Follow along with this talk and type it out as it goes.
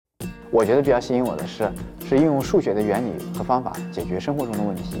我觉得比较吸引我的是运用数学的原理和方法解决生活中的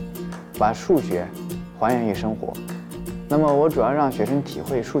问题，把数学还原于生活。那么我主要让学生体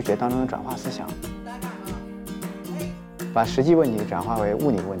会数学当中的转化思想，把实际问题转化为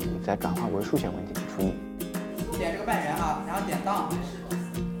物理问题，再转化为数学问题去处理。点这个半圆啊，然后点档。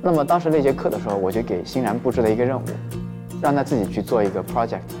那么当时那节课的时候，我就给欣然布置了一个任务，让他自己去做一个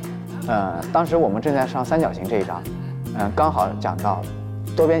project。当时我们正在上三角形这一章，刚好讲到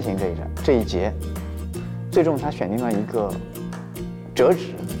多边形这一节，最终他选定了一个折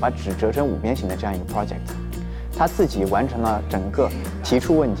纸，把纸折成五边形的这样一个 project。他自己完成了整个提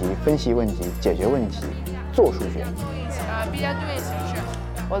出问题、分析问题、解决问题、做数学。毕业作业形式，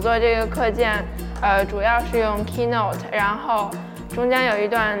我做这个课件，主要是用 Keynote， 然后中间有一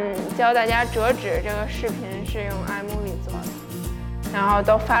段教大家折纸，这个视频是用 iMovie 做的，然后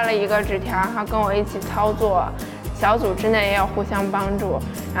都发了一个纸条，然后跟我一起操作，小组之内也有互相帮助，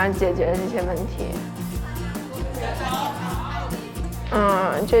然后解决这些问题。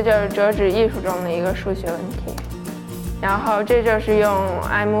这就是折纸艺术中的一个数学问题，然后这就是用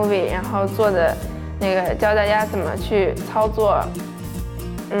iMovie 然后做的那个教大家怎么去操作。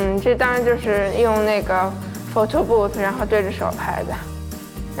这当然就是用那个 Photo Booth 然后对着手拍的，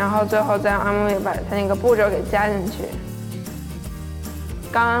然后最后再用 iMovie 把它那个步骤给加进去。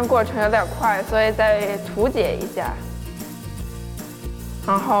刚刚过程有点快，所以再图解一下，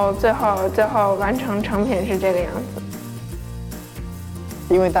然后最后完成成品是这个样子。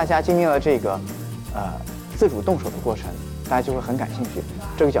因为大家经历了这个自主动手的过程，大家就会很感兴趣。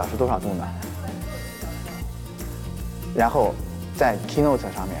这个角是多少度呢？然后在 Keynote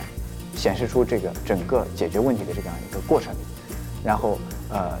上面显示出这个整个解决问题的这样一个过程，然后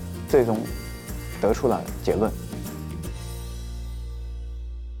最终得出了结论。